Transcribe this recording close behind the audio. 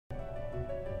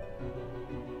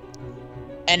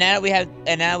And now we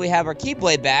have our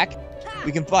Keyblade back.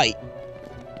 We can fight.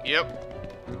 Yep.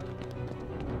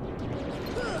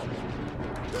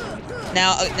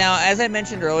 Now, as I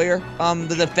mentioned earlier,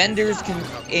 the defenders can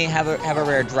have a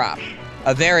rare drop,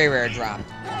 a very rare drop.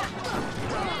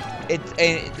 It's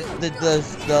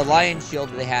the lion shield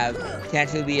that they have can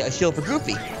actually be a shield for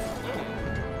Goofy,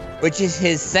 which is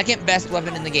his second best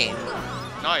weapon in the game.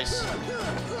 Nice.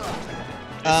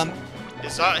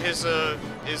 Is that his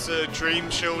dream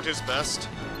shield his best?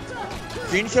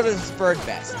 Dream shield is his third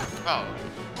best. Oh.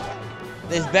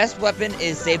 His best weapon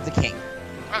is Save the King.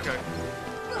 Okay.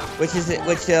 Which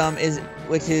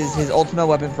is his ultimate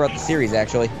weapon throughout the series,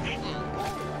 actually.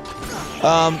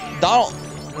 Donald.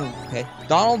 Okay.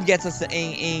 Donald gets us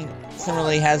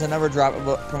similarly has another drop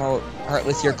from a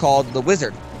Heartless here called the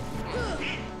Wizard.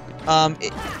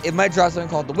 It might drop something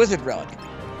called the Wizard Relic.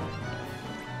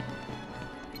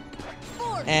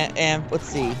 And let's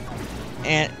see.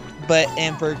 But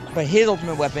his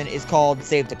ultimate weapon is called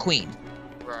Save the Queen.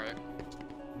 Right.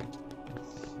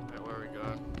 Where are we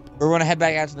going? We're gonna head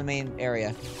back out to the main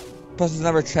area. Plus, there's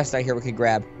another chest out here we could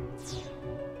grab.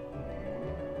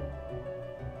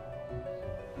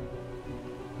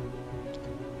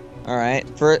 All right.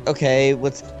 Okay.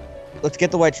 Let's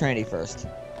get the White Trinity first.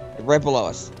 Right below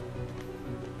us.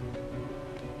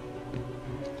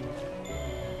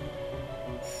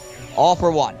 All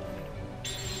for one.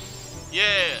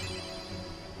 Yeah.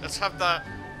 Let's have that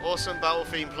awesome battle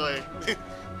theme play.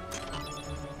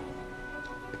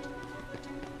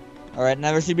 All right.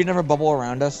 Now there should be another bubble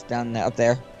around us up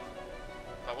there.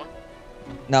 That one?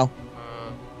 No.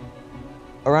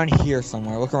 Around here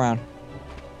somewhere. Look around.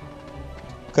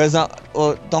 Cause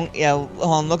well, don't hold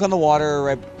on. Look on the water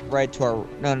right to our.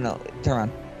 No.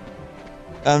 Turn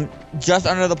around. Just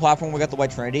under the platform we got the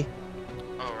White Trinity.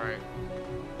 All right.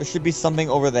 There should be something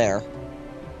over there.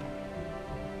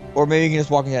 Or maybe you can just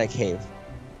walk into that cave.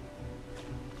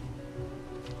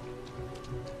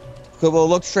 So we'll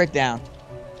look straight down.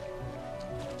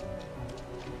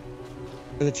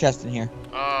 There's a chest in here.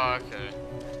 Oh, okay.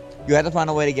 You have to find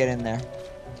a way to get in there.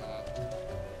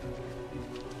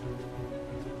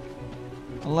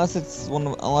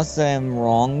 Unless I'm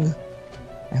wrong.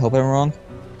 I hope I'm wrong.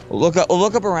 We'll look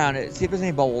up around it. See if there's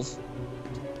any bubbles.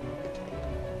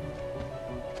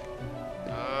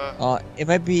 It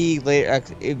might be later.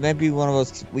 It might be one of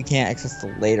those we can't access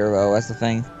later though. That's the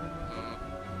thing.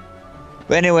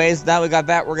 But anyways, now we got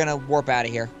that. We're gonna warp out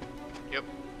of here. Yep.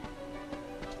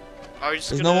 Are we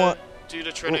just There's gonna no more... do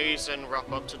the Trinities and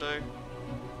wrap up today?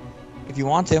 If you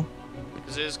want to.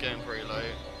 Because it is getting pretty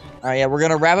late. All right, yeah, we're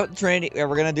gonna wrap up the Trinity. Yeah,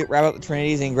 we're gonna wrap up the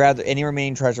Trinities and grab any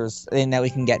remaining treasures that we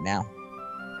can get now.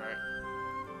 Alright.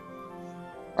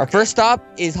 Our first stop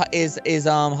is Neverland.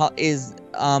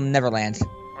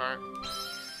 Alright.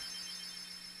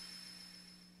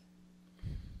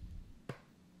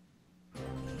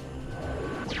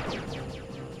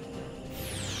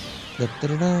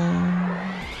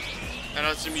 And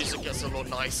as the music gets a lot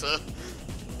nicer.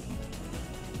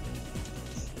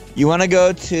 You want to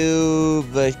go to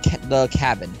the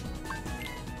cabin.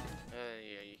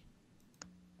 Yeah.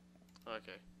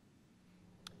 Okay.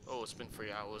 Oh, it's been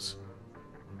 3 hours.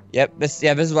 Yep. This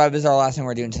is our last thing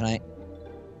we're doing tonight.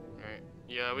 Alright.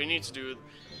 Yeah, we need to do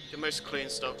the most clean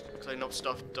up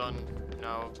stuff done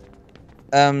now.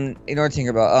 Ignore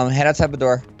Tinkerbell. Head outside the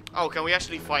door. Oh, can we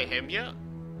actually fight him yet?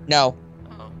 No.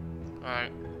 Oh.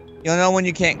 Alright. You'll know when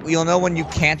you can't. You'll know when you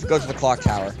can't go to the clock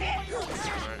tower.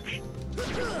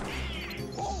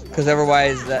 Because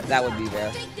otherwise, that would be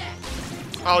there.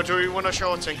 Oh, do we want to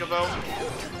show Tinkerbell?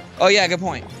 Oh yeah, good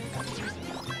point.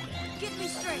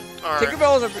 Right.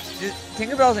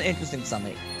 Tinkerbell's an interesting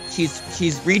summit.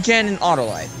 She's regen and auto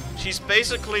life. She's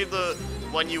basically the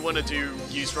one you want to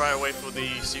use right away for the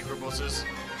secret bosses.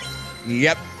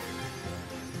 Yep.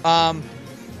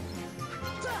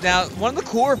 Now one of the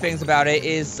cooler things about it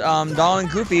is Donald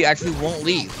and Goofy actually won't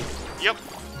leave. Yep.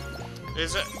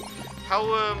 Is it? How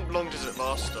long does it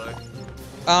last though?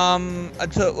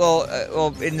 Until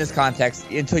well, in this context,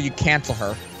 until you cancel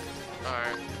her.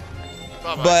 Alright.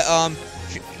 Bye-bye. But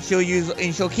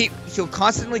she'll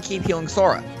constantly keep healing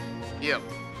Sora. Yep.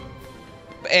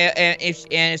 And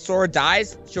if Sora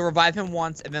dies, she'll revive him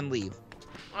once and then leave.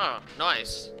 Oh,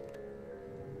 nice.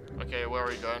 Okay, where are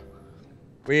we going?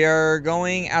 We are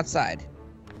going outside.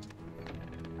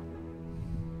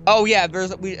 Oh yeah,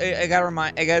 we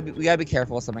gotta be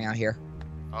careful with something out here.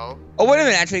 Oh. Oh wait a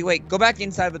minute, actually, wait, go back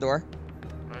inside the door.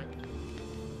 Right.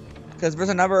 Because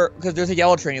there's a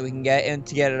yellow Trinity we can get, and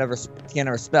to get another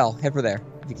spell. Head for there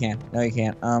if you can. No, you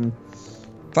can't.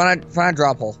 Find a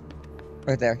drop hole,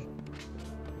 right there.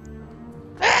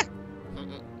 Ah!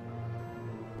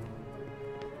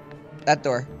 That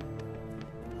door.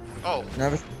 Oh.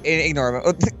 Nervous? Ignore him.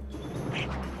 Oh.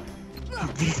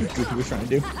 Goofy was trying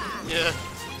to do. Yeah.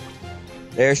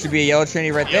 There should be a yellow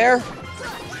trinity right there.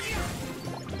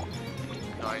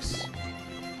 Nice.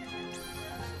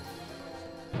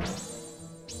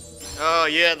 Oh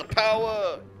yeah, the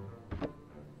power.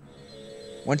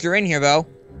 Once you're in here, Bo.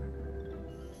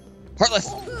 Heartless.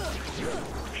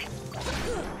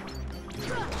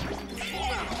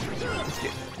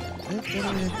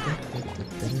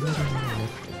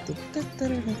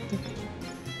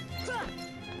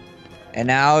 And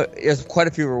now there's quite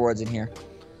a few rewards in here.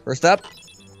 First up,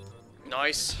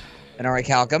 Nice. an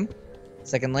orichalcum.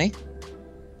 Secondly,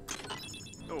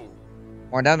 Ooh.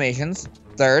 more Dalmatians.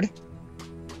 Third,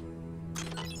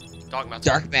 Dark matter.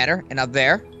 dark matter. And up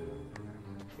there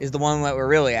is the one that we're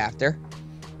really after.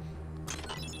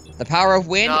 The power of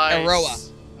wind, Aroa.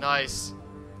 Nice.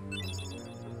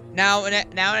 Now an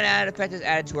added effect is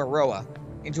added to Aroa,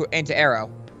 into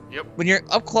Arrow. Yep. When you're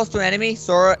up close to an enemy,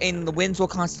 Sora and the winds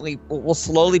will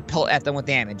slowly pelt at them with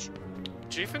damage.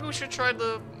 Do you think we should try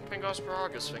the Pink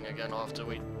Asparagus thing again after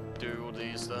we do all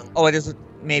these then? Oh, there's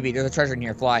a treasure in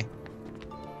here. Fly.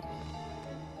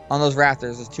 On those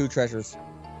rafters, there's 2 treasures.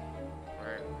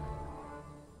 Right.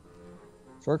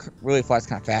 Sora really flies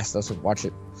kind of fast though, so watch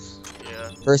it. Yeah.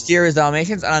 First here is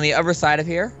Dalmatians, and on the other side of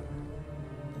here,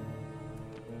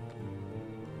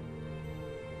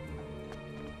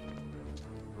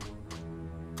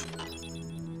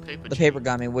 the paper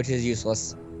gummy, which is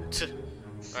useless.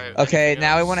 Alright, Okay,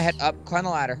 now we else? want to head up, climb the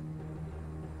ladder.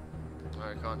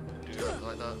 I can't do it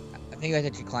like that. I think I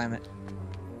should climb it.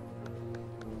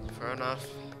 Fair enough.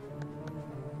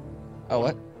 Oh,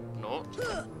 what? No.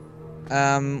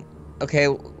 Okay,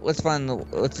 let's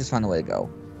just find the way to go.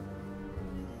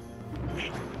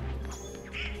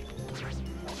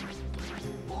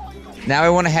 Now I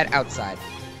want to head outside.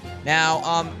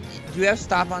 Now, do you have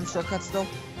stop on shortcuts still?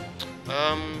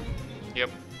 Yep.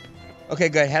 Okay,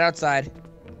 good. Head outside.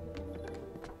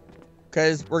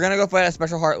 Because we're going to go fight a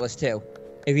special Heartless, too.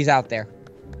 If he's out there.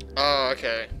 Oh,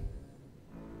 okay.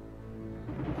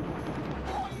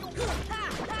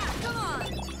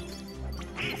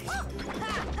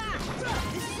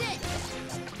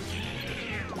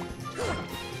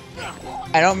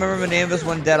 I don't remember the name of this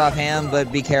one dead offhand,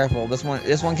 but be careful. This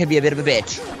one can be a bit of a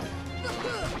bitch.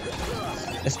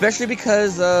 Especially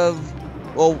because of,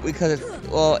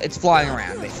 it's flying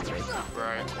around, basically.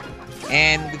 Right.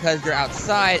 And because you're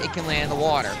outside, it can land in the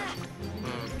water.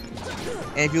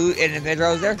 And if it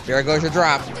goes there goes your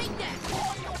drop.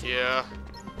 Yeah.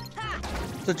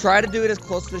 So try to do it as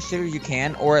close to the ship as you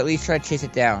can, or at least try to chase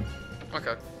it down.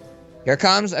 Okay. Here it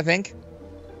comes, I think.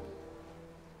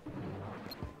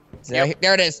 Yep.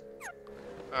 There it is.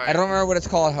 Alright. I don't remember what it's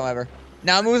called, however.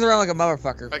 Now it moves around like a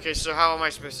motherfucker. Okay, so how am I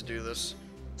supposed to do this?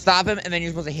 Stop him, and then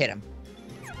you're supposed to hit him.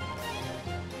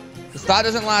 The stop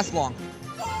doesn't last long.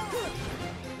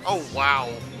 Oh, wow.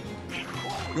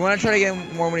 You want to try to get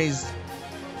him more when he's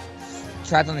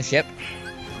trapped on the ship.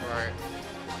 Alright.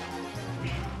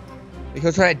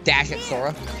 Because try to dash at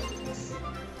Sora.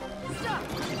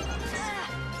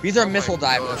 These are Oh missile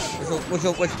my divers.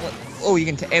 gosh. Oh,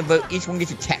 you can, but each one gets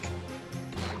you tech.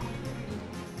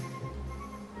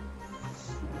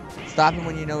 Stop him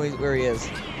when you know where he is.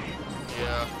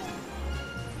 Yeah.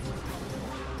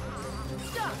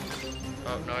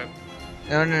 Oh,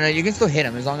 no. No, you can still hit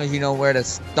him as long as you know where to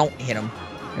don't hit him. You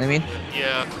know what I mean?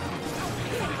 Yeah.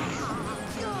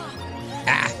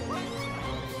 Ah.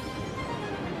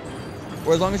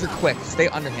 Or as long as you're quick, stay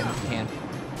under him if you can.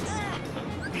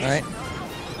 Alright?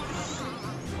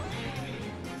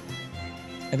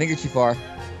 I think you're too far.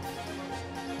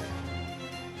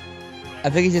 I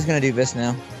think he's just gonna do this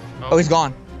now. Oh, he's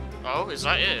gone. Oh, is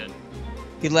that it?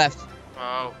 He left.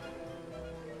 Oh.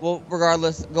 Well,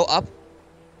 regardless, go up.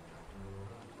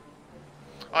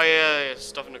 Oh, yeah,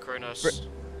 stuff in the Kronos.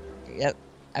 Yep.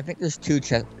 I think there's 2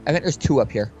 chests. I think there's 2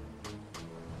 up here.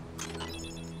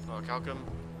 Oh, Calcum.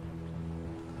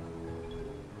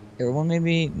 Here, one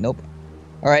maybe? Nope.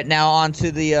 Alright, now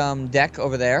onto the deck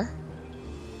over there.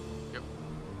 Yep.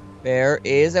 There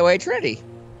is a white trinity.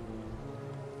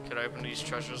 Can I open these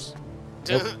treasures?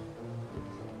 Nope.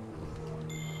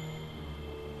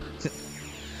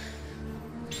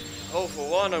 Oh, for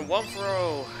one and one for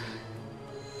all.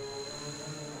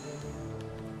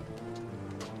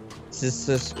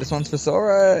 This one's for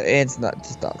Sora. It's not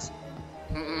just dogs.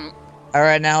 Mm-mm. All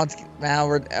right,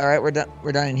 we're done.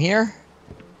 We're done in here.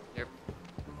 Yep.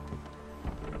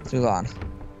 Let's move on.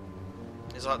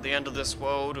 Is that the end of this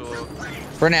world, or?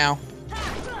 For now,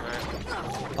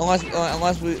 Right. unless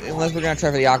we're gonna try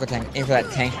for the aqua tank, aim for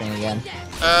that tank thing again.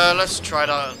 Let's try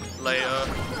that. later.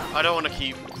 I don't want to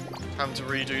keep having to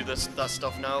redo that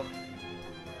stuff now.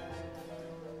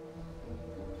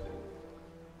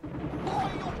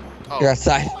 Oh, You're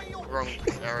outside. wrong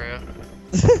area.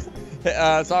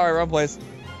 Sorry, wrong place.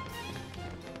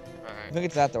 I Alright. think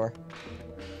it's that door.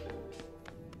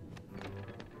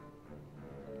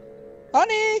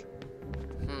 Honey!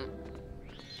 Hmm.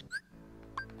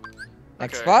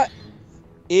 Next Okay. spot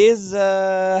is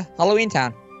Halloween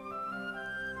Town.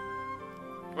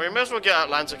 We may as well get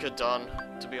Atlantica done,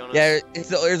 to be honest. Yeah,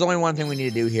 there's only one thing we need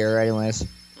to do here, anyways.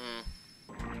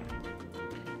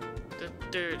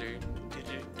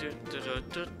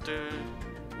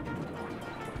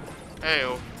 Hey,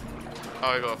 oh,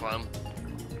 I gotta find him.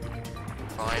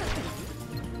 Fine.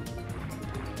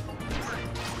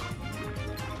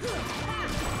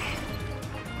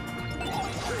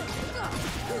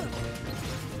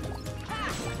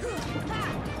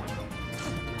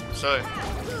 So,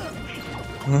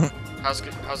 how's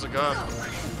it going?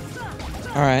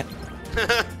 Alright.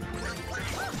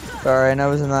 Sorry, I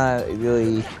know it's not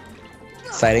really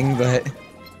exciting, but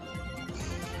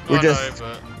we're just. No,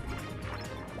 but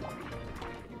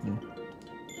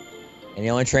And the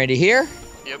only train to here?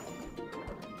 yep.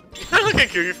 Look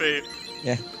at Goofy.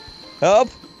 Yeah. Help!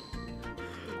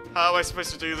 How am I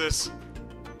supposed to do this?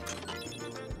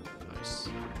 Nice.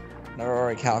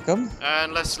 Never Calcum.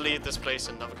 And let's leave this place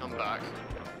and never come back.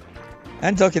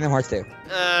 And Tokyo Hearts 2.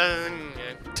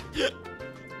 Yeah.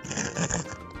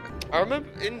 I remember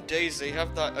in Days they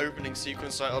have that opening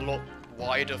sequence like a lot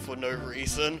wider for no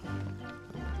reason.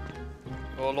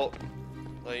 Or a lot,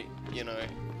 like, you know.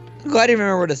 I'm glad you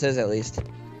remember what this is, at least.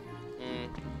 Mm.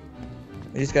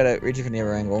 We just gotta reach it from the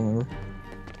other angle, remember?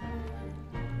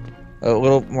 A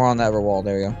little more on that other wall,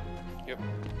 there you go. Yep.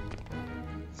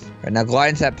 Right, now glide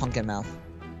into that pumpkin mouth.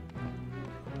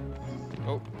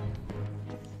 Oh.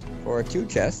 For 2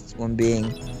 chests, one being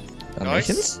Nice.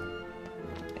 missions,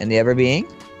 and the other being...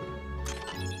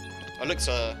 It looks,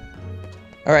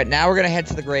 Alright, now we're gonna head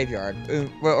to the graveyard.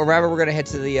 Or rather, we're gonna head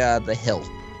to the hill.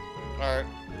 alright.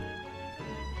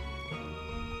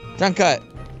 Jump cut.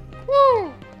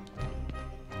 Woo!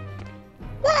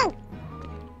 Wow!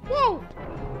 Woo!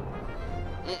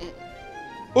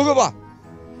 Oogaba!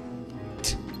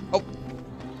 Oh.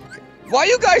 Why are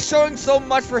you guys showing so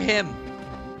much for him?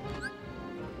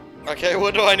 Okay,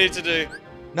 what do I need to do?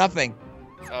 Nothing.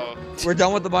 Oh. We're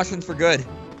done with the mushrooms for good.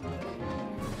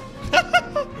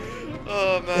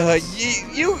 Oh man.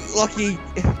 You lucky.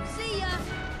 See ya.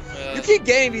 You keep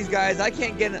getting these guys. I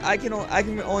can't get. I can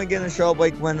only get in the show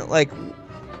like when like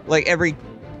every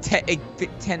 10,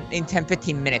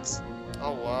 15 minutes.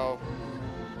 Oh wow.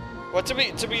 Well, to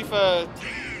be fair,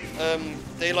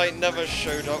 they like never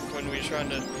showed up when we were trying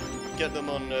to get them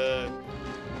on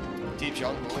Deep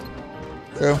Jungle.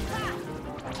 True.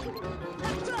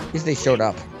 At least they showed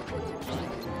up.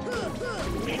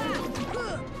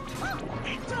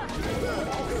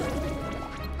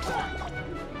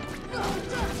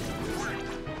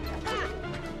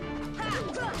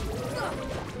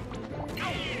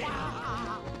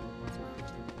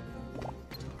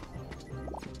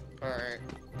 Alright.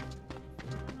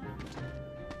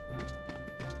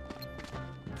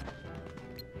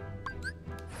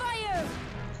 Fire.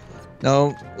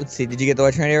 No, let's see. Did you get the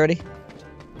white train already?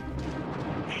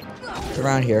 It's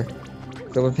around here.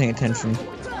 So we're paying attention.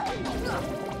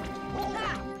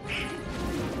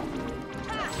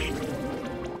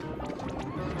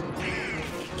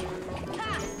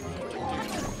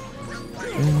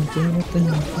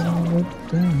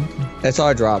 I saw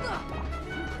a drop.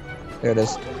 There it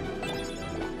is.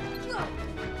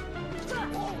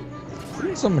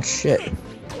 So much shit.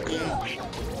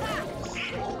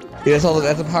 Yeah, that's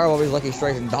the power of all these lucky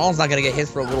strikes, and Donald's not gonna get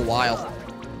his for a little while.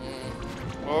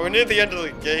 Well, we're near the end of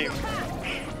the game.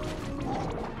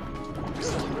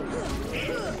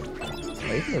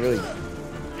 Oh, you can really.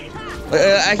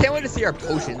 I can't wait to see our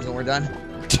potions when we're done.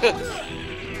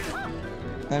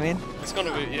 I mean, It's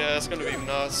gonna be, yeah, it's gonna be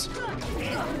nuts.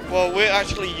 Well, we're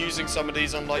actually using some of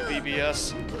these unlike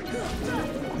BBS.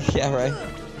 yeah, right.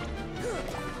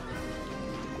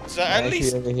 So at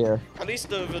least over here. the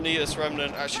Vanitas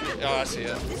Remnant actually, oh I see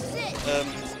it.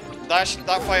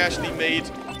 That fight actually made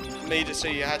it so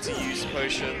you had to use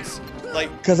potions. Like,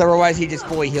 Because otherwise he just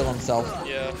fully heal himself.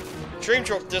 yeah. Dream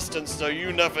drop distance though,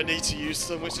 you never need to use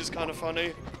them, which is kind of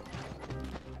funny.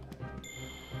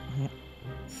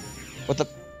 What the?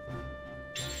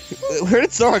 Where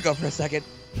did Sora go for a second?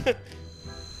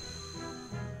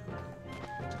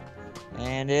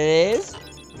 And it is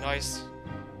Nice.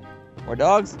 more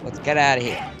dogs. Let's get out of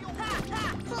here.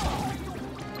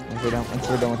 Once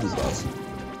we're done with these guys.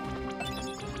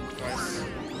 Nice.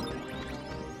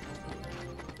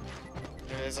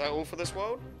 Is that all for this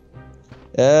world?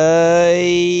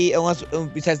 Unless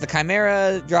besides the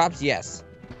Chimera drops, yes.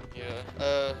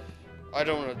 Yeah. I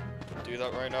don't want to do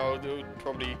that right now. It would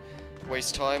probably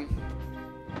waste time.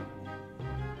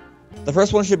 The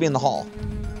first one should be in the hall.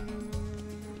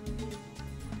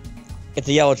 It's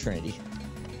a yellow Trinity,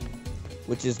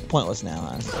 which is pointless now,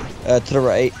 honestly. To the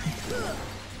right.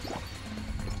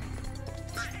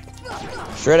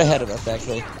 Straight ahead of us,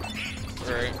 actually.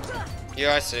 Right.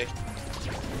 Yeah, I see.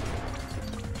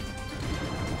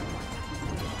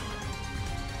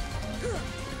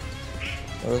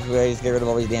 Those ways get rid of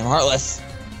all these damn Heartless.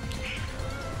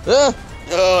 Ugh!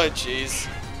 Oh, jeez.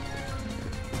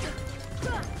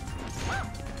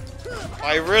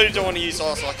 I really don't want to use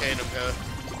Arts Arcanum here.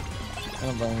 I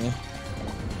don't blame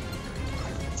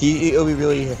you. It'll be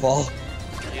really easy to fall.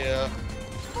 Yeah.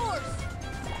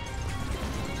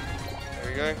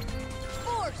 There we go.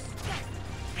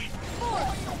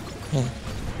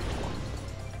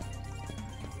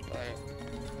 Right.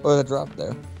 Oh, the drop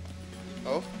there.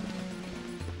 Oh?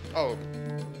 Oh.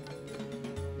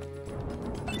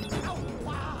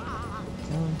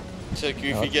 So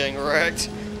Goofy getting wrecked.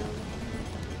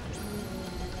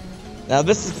 Now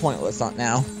this is pointless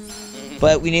now,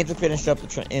 but we need to finish up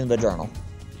in the journal.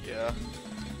 Yeah.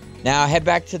 Now head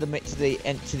back to the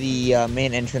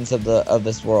main entrance of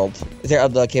this world. Is there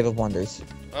of the Cave of Wonders?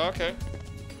 Oh, okay.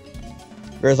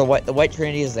 There's the white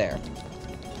Trinity is there.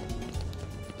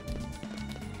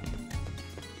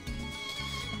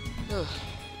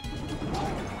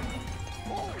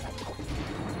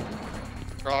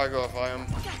 Oh, I gotta fight him.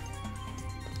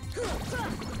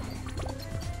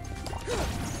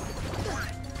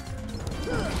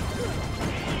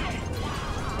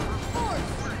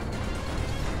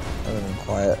 I've been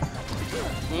quiet.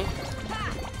 Hmm?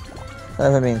 I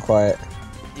haven't been quiet.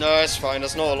 No, it's fine.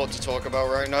 There's not a lot to talk about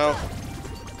right now.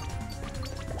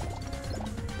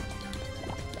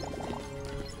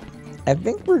 I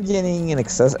think we're getting an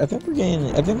access. I think we're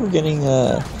getting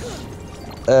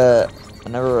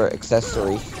another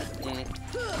accessory.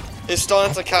 It's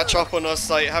starting to catch up on us,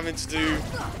 like having to do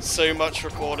so much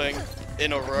recording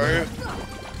in a row.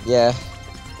 Yeah.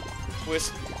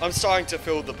 I'm starting to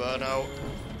feel the burnout.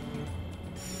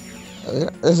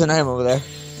 There's an item over there.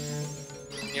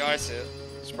 Yeah, I see it.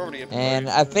 It's probably a And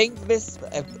I think this.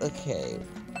 Okay.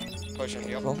 potion.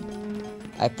 Yep. Well,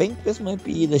 I think this might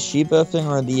be the Shiba thing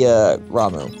or the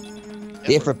Ramu.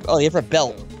 The Ifrit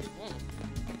belt.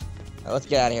 Alright, let's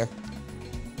get out of here.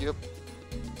 Yep.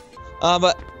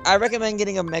 But I recommend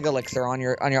getting a Mega Elixir on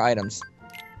your items.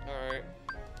 Alright.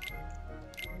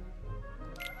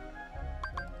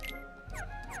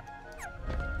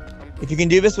 If you can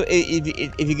do this with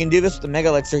if you can do this with the Mega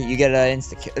Elixir, you get an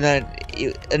insta.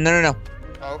 No.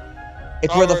 Oh.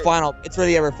 It's where the final. It's where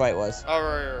the other fight was. Oh,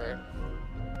 right.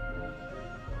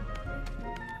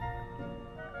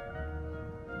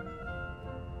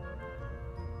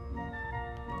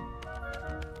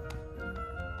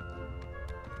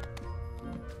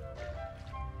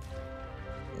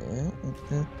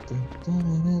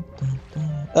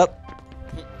 Up.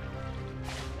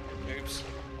 Oops.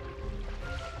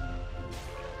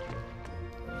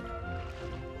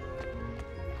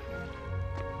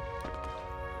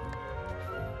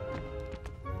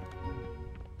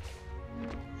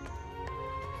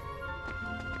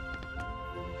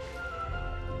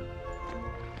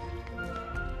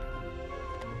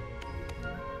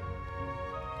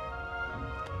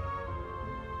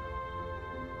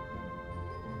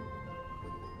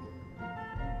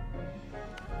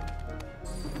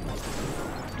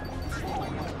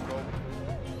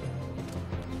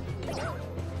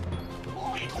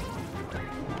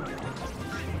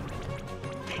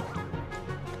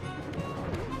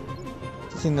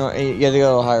 No, you have to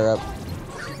go a little higher up.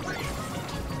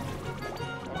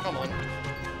 Come on.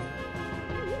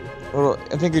 Well,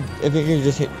 I think you're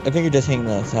just hitting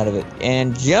the side of it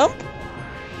and jump.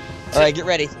 All right, get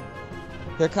ready.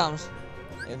 Here it comes.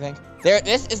 I think there.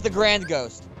 This is the Grand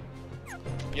Ghost.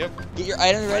 Yep. Get your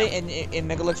items ready in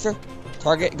Mega Elixir.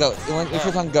 Target Ghost. You want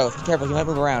to on Ghost. Be careful. He might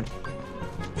move around.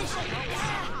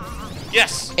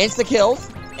 Yes. Insta kills,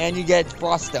 and you get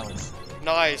Frost Stones.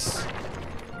 Nice.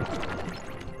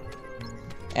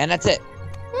 And that's it.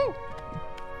 Woo.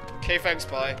 Okay, thanks.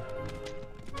 Bye.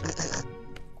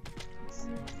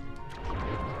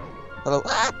 Hello.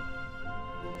 Ah!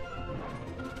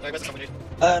 Wait, where's somebody?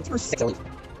 It's for 6 elite.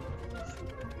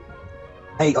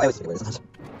 I always figure where it is.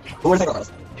 Where's the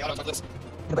girls? Yeah, I don't touch this.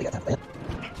 Anybody got time for that?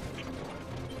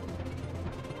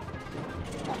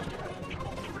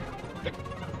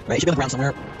 Right, you should be on the ground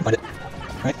somewhere. Find it.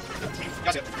 Right? Yeah,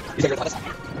 I see it. You take your thoughts.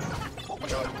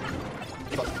 Watch out.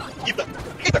 Keep up.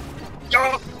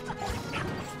 Yeah.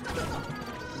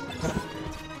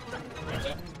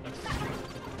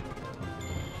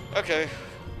 Okay.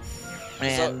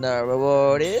 And the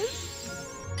reward is...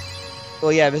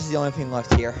 Well, yeah, this is the only thing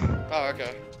left here. Oh,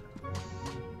 okay.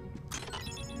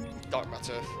 Dark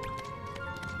matter.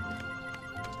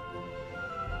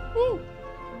 Woo!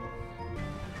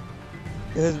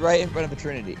 It was right in front of the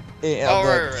Trinity. Oh,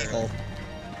 right.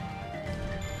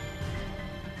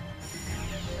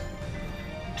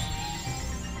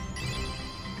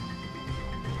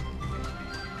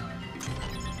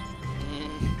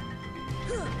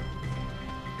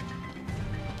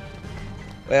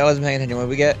 Wait, I wasn't paying attention. What did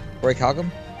we get? Roy Calcum?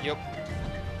 Yep.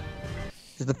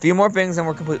 Just a few more things and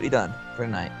we're completely done for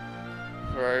tonight.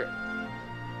 Right.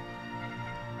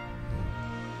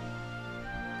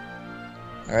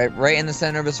 Alright, right in the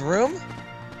center of this room.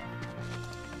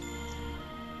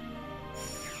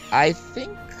 I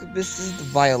think this is the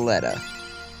Violetta.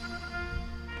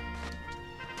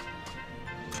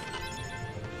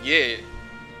 Yeah.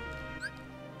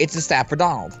 It's a staff for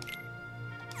Donald.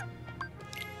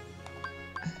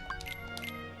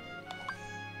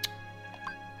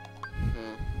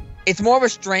 It's more of a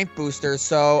strength booster,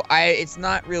 so it's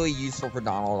not really useful for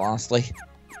Donald, honestly.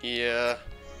 Yeah.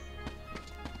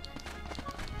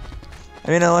 I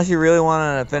mean, unless you really want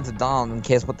an offensive Donald in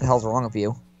case what the hell's wrong with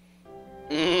you.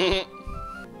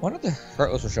 Why don't the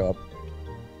Heartless will show up?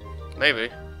 Maybe.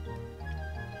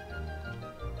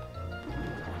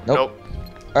 Nope.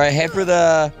 Alright, head for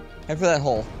that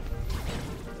hole.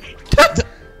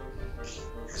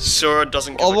 Sora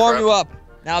doesn't give I'll a warm crap. you up.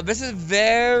 Now, this is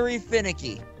very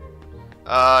finicky.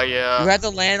 Yeah. You have to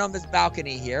land on this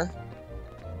balcony here.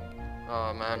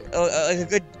 Oh, man. Like a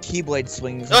good Keyblade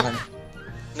swing. Something.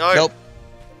 No. Nope.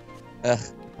 Ugh.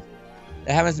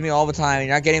 That happens to me all the time.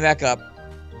 You're not getting back up.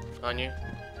 On you.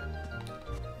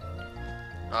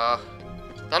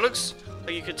 That looks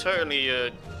like you could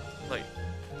totally, like...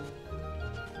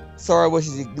 Sora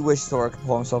wishes Sora could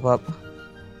pull himself up.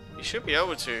 You should be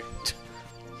able to.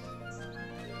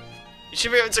 You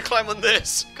should be able to climb on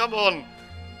this. Come on.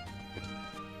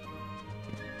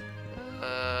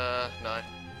 No.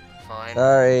 Fine.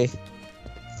 Sorry.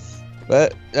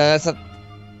 But, that's not...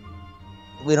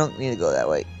 We don't need to go that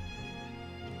way.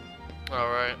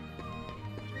 Alright.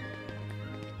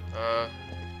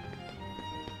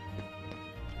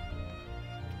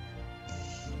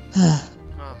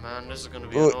 Oh man, this is gonna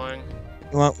be annoying.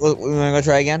 We wanna go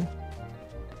try again?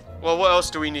 Well, what else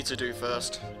do we need to do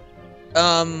first?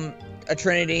 A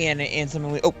Trinity and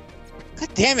something. Oh,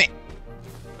 god damn it!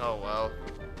 Oh wow.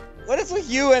 What is with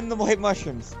you and the white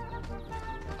mushrooms?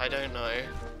 I don't know.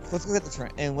 Let's go get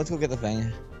the let's go get the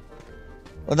thing.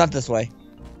 Well, not this way.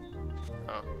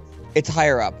 Oh. It's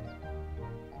higher up.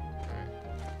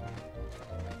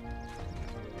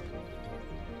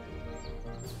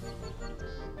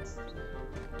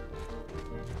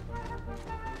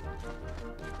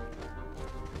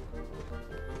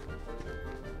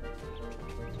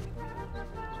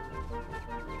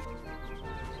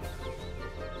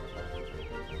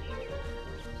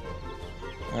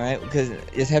 Alright, because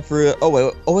just head for...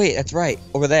 Oh wait, that's right.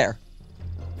 Over there.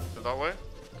 That way?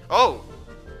 Oh!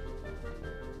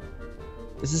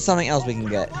 This is something else we can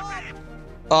get.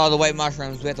 Oh, the white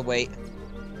mushrooms. We have to wait.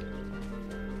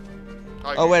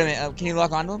 Oh, wait a minute. Can you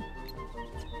lock onto them?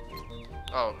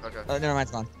 Oh, okay. Oh, never mind.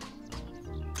 It's gone.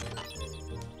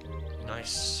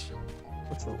 Nice.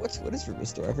 What is for this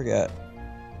store? I forgot.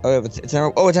 Oh, yeah, it's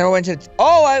never... Oh, it's never went to...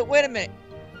 Oh, wait a minute.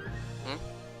 Hmm?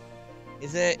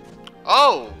 Is it...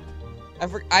 Oh!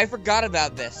 I forgot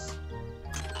about this.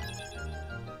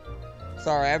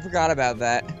 Sorry, I forgot about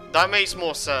that. That makes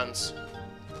more sense.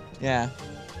 Yeah.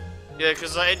 Yeah,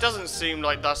 because it doesn't seem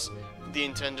like that's the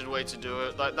intended way to do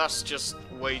it. Like, that's just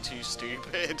way too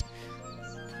stupid.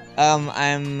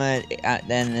 Thank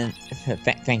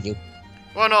you.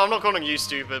 Well, no, I'm not calling you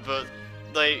stupid, but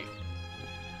they...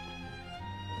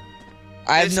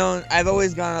 I've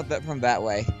always gone up that from that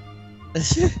way.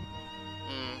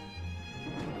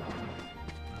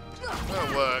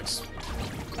 That works.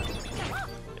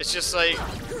 It's just like,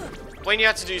 when you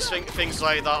have to do things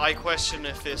like that, I question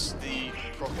if it's the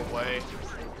proper way.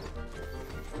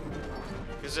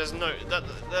 Because there's no,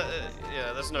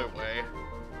 yeah, there's no way.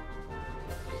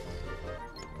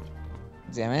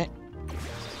 Damn it.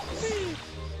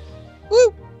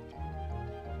 Woo!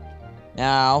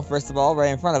 Now, first of all,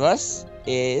 right in front of us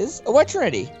is a White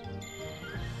Trinity.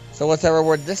 So what's our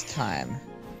reward this time?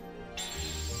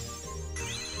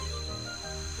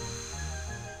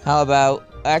 How about,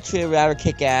 actually a rather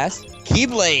kick-ass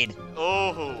Keyblade!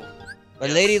 Oh! Or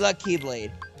Lady Luck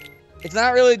Keyblade. It's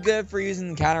not really good for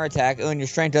using counterattack when your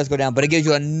strength does go down, but it gives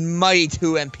you a mighty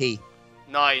 2 MP.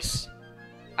 Nice.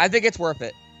 I think it's worth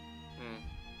it.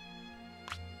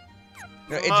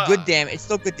 No, it's good damage. It's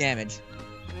still good damage.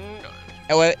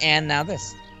 Oh, and now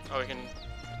this. Oh, we can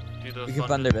do the. We can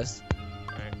thunder this.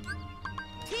 Alright.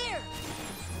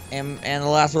 And the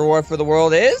last reward for the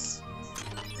world is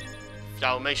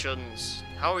Dalmatians.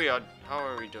 How are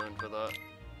we doing for that?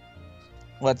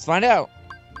 Let's find out.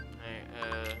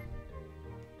 Right,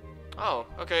 oh,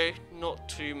 okay. Not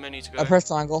too many to go. I press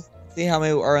triangle. See how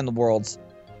many are in the worlds.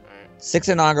 Alright. 6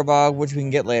 in Agrabog, which we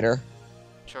can get later.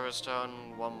 Traverse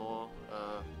Town, one more.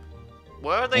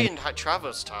 Where are they in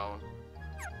Traverse Town?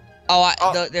 Oh,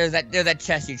 there's that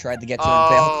chest you tried to get to and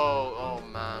failed. Oh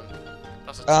man.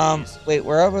 That's a tease. Wait,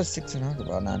 where was 6 in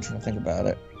Agrabog? Now I'm trying to think about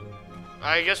it.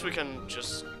 I guess we can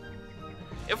just...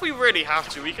 If we really have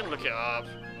to, we can look it up.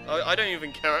 I don't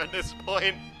even care at this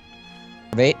point.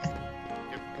 Wait.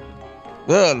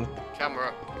 Ugh.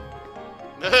 Camera.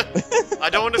 I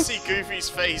don't want to see Goofy's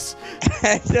face.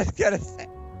 I just gotta say.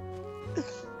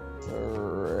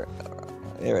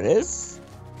 There it is.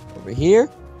 Over here.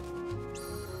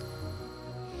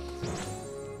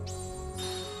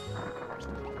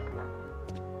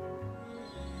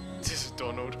 This is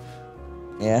Donald.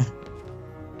 Yeah.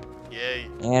 Yay.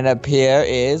 And up here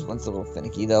is, one's a little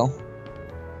finicky though.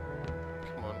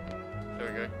 Come on. There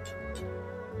we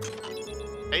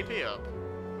go. AP up.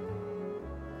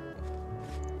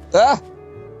 Ah!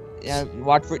 Yeah,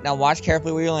 watch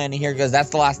carefully where you're landing here, because that's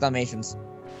the last Dalmatians.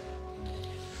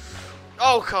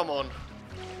 Oh, come on.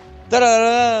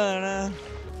 Da-da-da-da-da.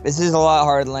 This is a lot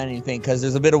harder than landing thing, because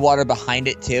there's a bit of water behind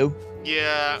it too.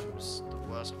 Yeah, it's the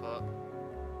worst part.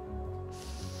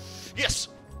 Yes!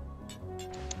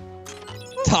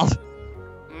 Tom.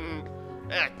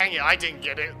 Dang it, I didn't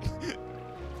get it.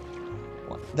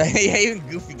 Yeah, even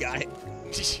Goofy got it.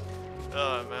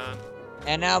 Oh, man.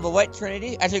 And now the White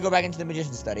Trinity. Actually, go back into the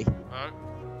Magician Study. Alright.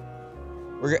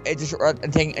 We're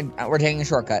taking a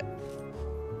shortcut.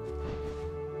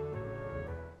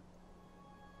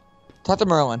 Talk to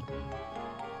Merlin.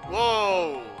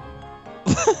 Whoa!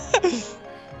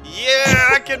 Yeah,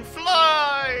 I can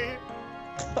fly!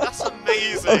 That's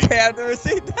amazing. Okay, I've never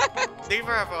seen that. Neither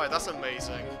have I. That's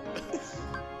amazing.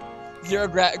 Zero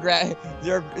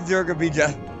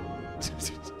Gabija.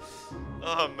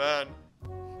 Oh man.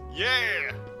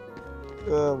 Yeah.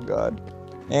 Oh god.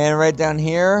 And right down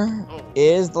here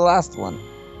is the last one.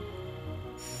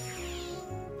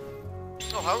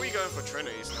 Oh, how are we going for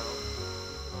Trinities now?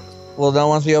 Well, then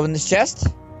once we open this chest,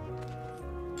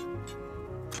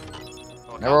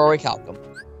 never already calc them.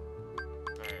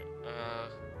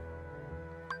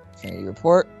 Trinity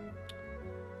report.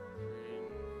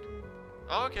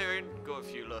 Oh, okay, we got a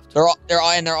few left. They're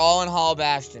all in Hall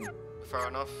Bastion. Fair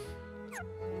enough.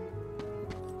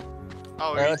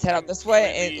 Oh, Alright, let's head up this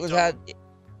way.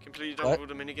 Completely done with all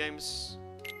the mini games.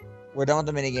 We're done with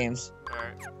the mini games.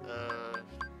 Alright,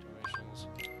 donations.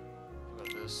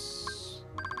 Got this.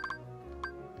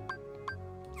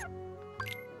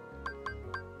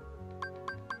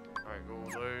 Alright, got all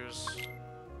those.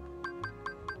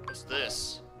 What's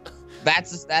this?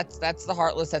 That's the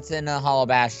Heartless that's in Hollow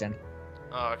Bastion.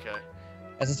 Oh, okay.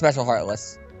 That's a special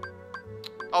Heartless.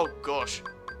 Oh gosh.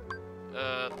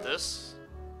 This?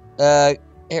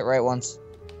 Hit right once.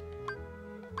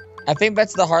 I think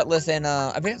that's the Heartless in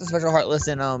I think it's a special Heartless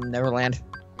in Neverland.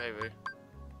 Maybe.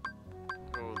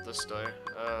 Oh, this day.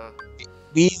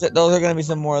 Those are gonna be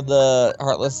some more of the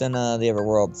Heartless in the other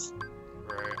worlds.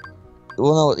 Right.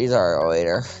 We'll know what these are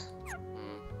later.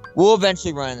 We'll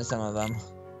eventually run into some of them.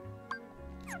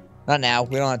 Not now.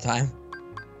 We don't have time.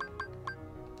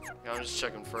 Yeah, I'm just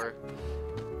checking through.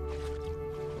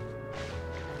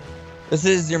 This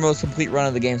is your most complete run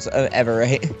of the games ever,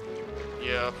 right?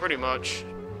 Yeah, pretty much.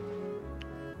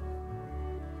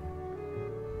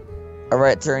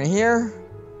 Alright, turn here.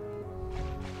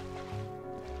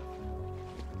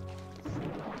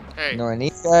 Hey. Ignoring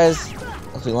these guys.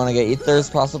 If we want to get ethers,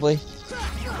 possibly.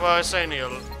 Well, it's only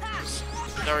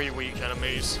very weak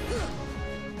enemies.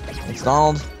 It's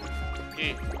Donald.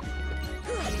 Yeah.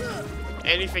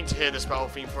 Anything to hear this battle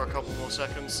theme for a couple more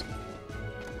seconds.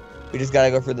 We just gotta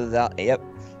go for the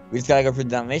We just gotta go for the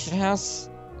Dalmatian house.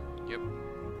 Yep.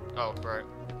 Oh, right.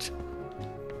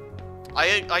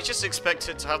 I just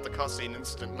expected to have the cutscene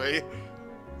instantly.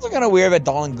 It's kind of weird that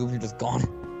Doll and Goofy are just gone.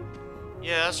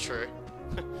 Yeah, that's true.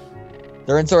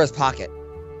 They're in Sora's pocket.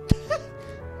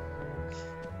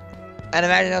 And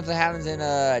imagine that's what happens in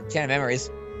Chain of Memories.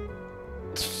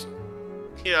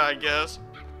 Yeah, I guess.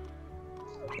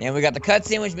 And we got the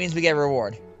cutscene, which means we get a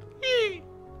reward.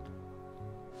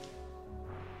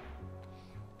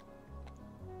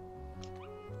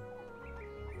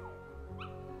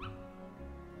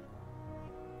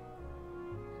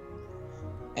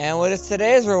 And what is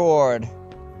today's reward?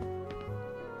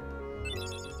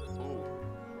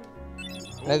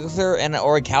 Megalither and an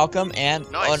Orichalcum and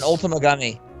an Ultima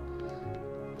Gummy.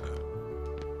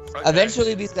 Okay.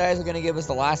 Eventually, these guys are gonna give us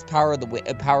the last power of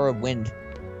the power of wind.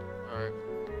 Alright.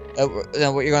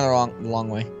 No, you're going the wrong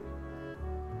way.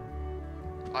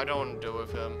 I don't want to deal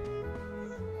with him.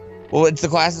 Well, it's the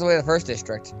classes away to the first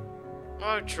district.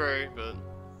 Oh, true, but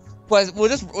We'll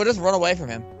just run away from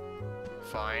him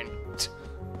fine.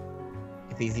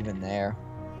 if he's even there.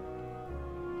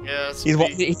 Yeah,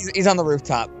 He's on the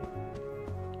rooftop.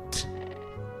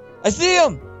 I see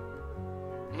him.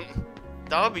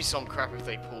 That would be some crap if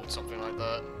they pulled something like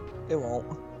that. It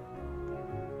won't.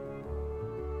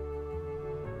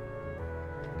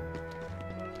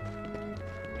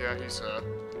 Yeah, he's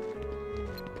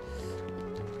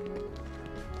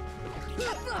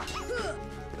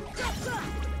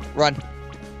Run.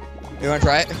 You wanna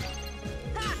try it?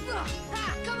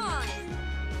 Come on.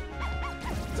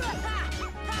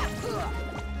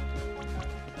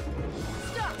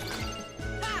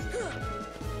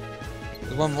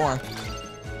 There's one more.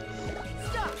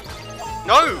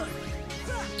 No!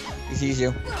 He sees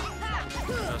you.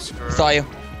 Oh, screw it. Saw you.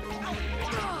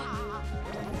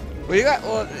 Well, you got.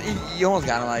 Well, you almost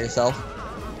got him out yourself.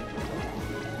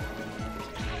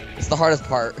 It's the hardest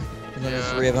part. And then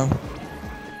there's 3 of them.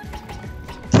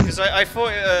 Because I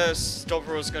thought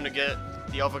Stopper was gonna get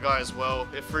the other guy as well.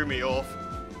 It threw me off.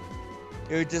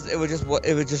 It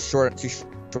would just short it too short.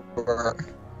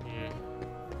 Yeah.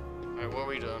 Alright, what are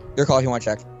we doing? Your call if you want to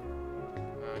check.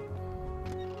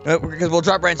 Alright. Because we'll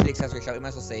drop right into the accessory shop. We might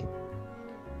as well see.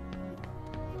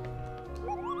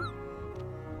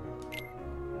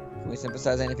 Can we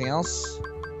synthesize anything else?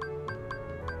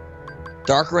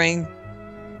 Dark ring.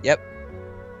 Yep.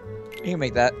 You can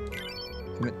make that.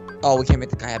 Oh, we can't make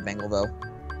the guy have Bengal though.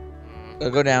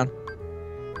 Go down.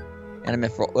 And a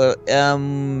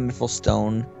mithril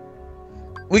stone.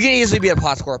 We can easily beat a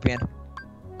pot scorpion.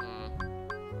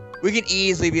 We can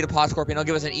easily beat a pot scorpion. It'll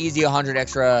give us an easy 100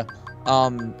 extra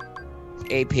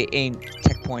AP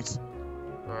tech points.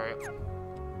 Alright.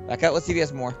 Back out. Let's see if he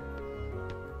has more.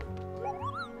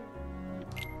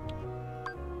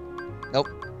 Nope.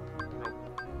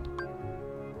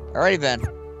 Alrighty then.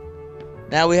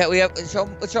 Now we have let's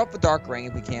show up the dark ring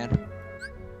if we can.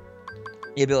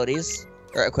 The abilities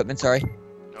or equipment, sorry.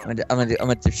 I'm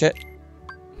gonna tip shit.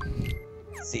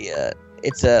 Let's see,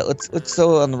 it's let's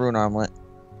sew on the rune armlet.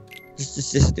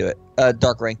 Just do it.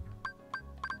 Dark ring.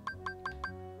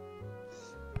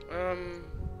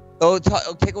 It'll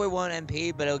take away 1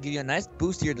 MP, but it'll give you a nice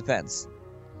boost to your defense.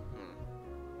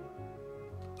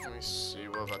 Let me see.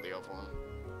 What about the other one?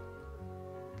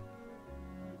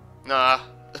 Nah.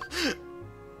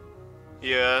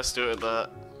 Yeah, let's do it with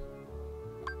that.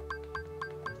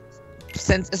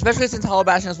 Especially since Hollow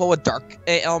Bastion is well with dark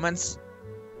elements.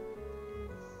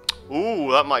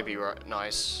 Ooh, that might be right.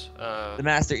 Nice. The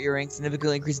Master Earring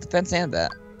significantly increases defense and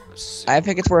that. Let's see. I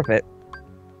think it's worth it.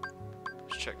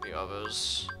 Let's check the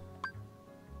others.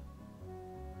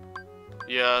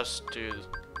 Yes, dude.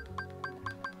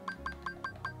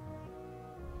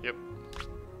 Yep.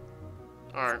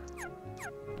 Alright.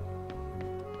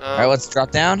 Alright, let's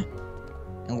drop down.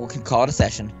 And we can call it a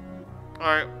session.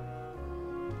 Alright.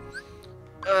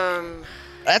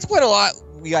 That's quite a lot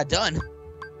we got done.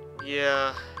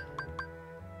 Yeah.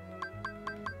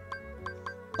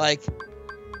 Like,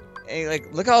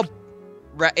 look how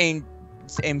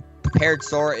prepared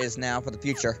Sora is now for the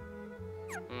future.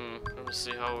 Let me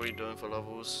see, how are we doing for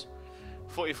levels?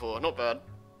 44, not bad.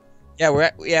 Yeah,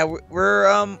 we're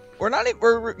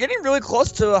getting really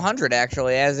close to 100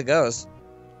 actually as it goes.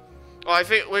 Oh, I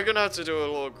think we're gonna have to do a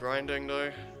lot of grinding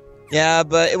though. Yeah,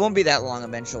 but it won't be that long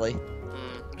eventually.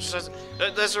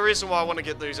 There's a reason why I want to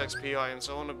get those XP items.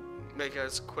 I want to make it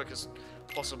as quick as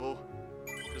possible.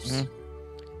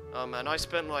 Oh man, I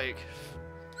spent like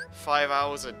 5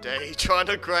 hours a day trying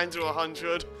to grind to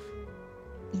 100.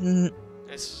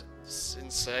 It's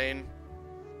insane.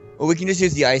 Well, we can just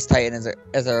use the Ice Titan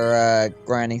as our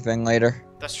grinding thing later.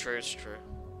 That's true, it's true.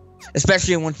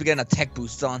 Especially once we get a tech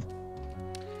boost on.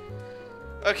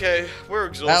 Okay, we're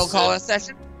exhausted. That'll call it a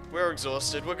session? We're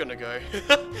exhausted, we're gonna go.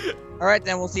 Alright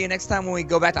then, we'll see you next time when we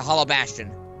go back to Hollow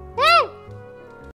Bastion.